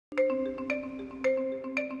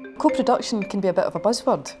Co-production can be a bit of a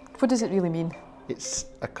buzzword. What does it really mean? It's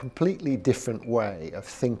a completely different way of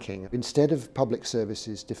thinking. Instead of public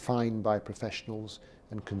services defined by professionals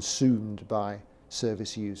and consumed by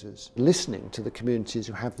service users, listening to the communities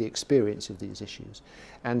who have the experience of these issues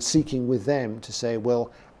and seeking with them to say,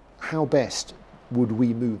 well, how best would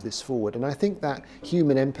we move this forward? And I think that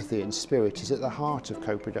human empathy and spirit is at the heart of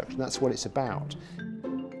co-production. That's what it's about.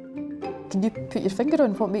 Can you put your finger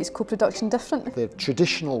on what makes co-production different? The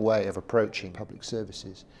traditional way of approaching public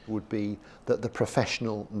services would be that the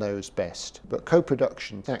professional knows best. But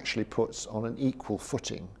co-production actually puts on an equal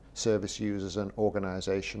footing service users and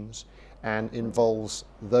organisations and involves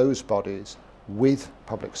those bodies with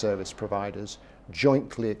public service providers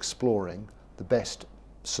jointly exploring the best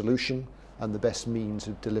solution and the best means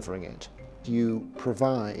of delivering it. You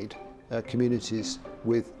provide communities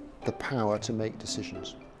with the power to make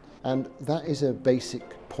decisions. And that is a basic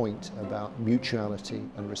point about mutuality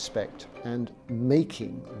and respect and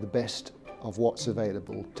making the best of what's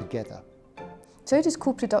available together. So how does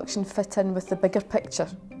co-production fit in with the bigger picture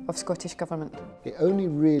of Scottish Government? It only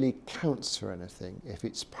really counts for anything if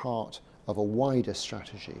it's part of a wider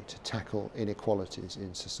strategy to tackle inequalities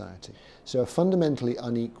in society. So a fundamentally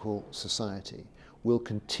unequal society will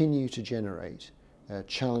continue to generate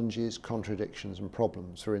challenges, contradictions and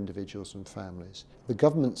problems for individuals and families. The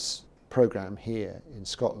government's programme here in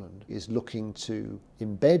Scotland is looking to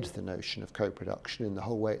embed the notion of co-production in the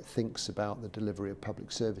whole way it thinks about the delivery of public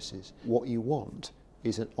services. What you want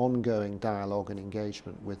is an ongoing dialogue and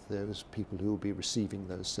engagement with those people who will be receiving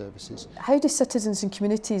those services. How do citizens and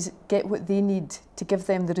communities get what they need to give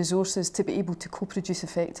them the resources to be able to co-produce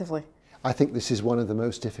effectively? I think this is one of the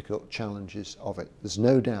most difficult challenges of it. There's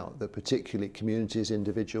no doubt that particularly communities,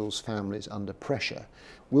 individuals, families under pressure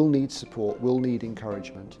will need support, will need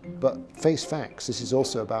encouragement. But face facts, this is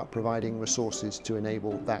also about providing resources to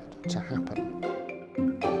enable that to happen.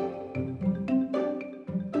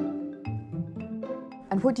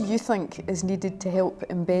 And what do you think is needed to help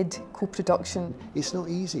embed co-production? It's not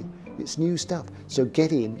easy. It's new stuff. So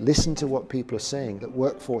get in, listen to what people are saying that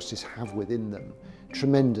workforces have within them.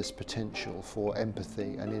 Tremendous potential for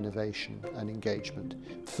empathy and innovation and engagement.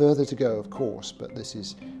 Further to go, of course, but this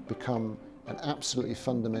has become an absolutely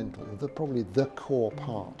fundamental, probably the core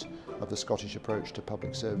part of the Scottish approach to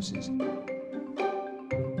public services.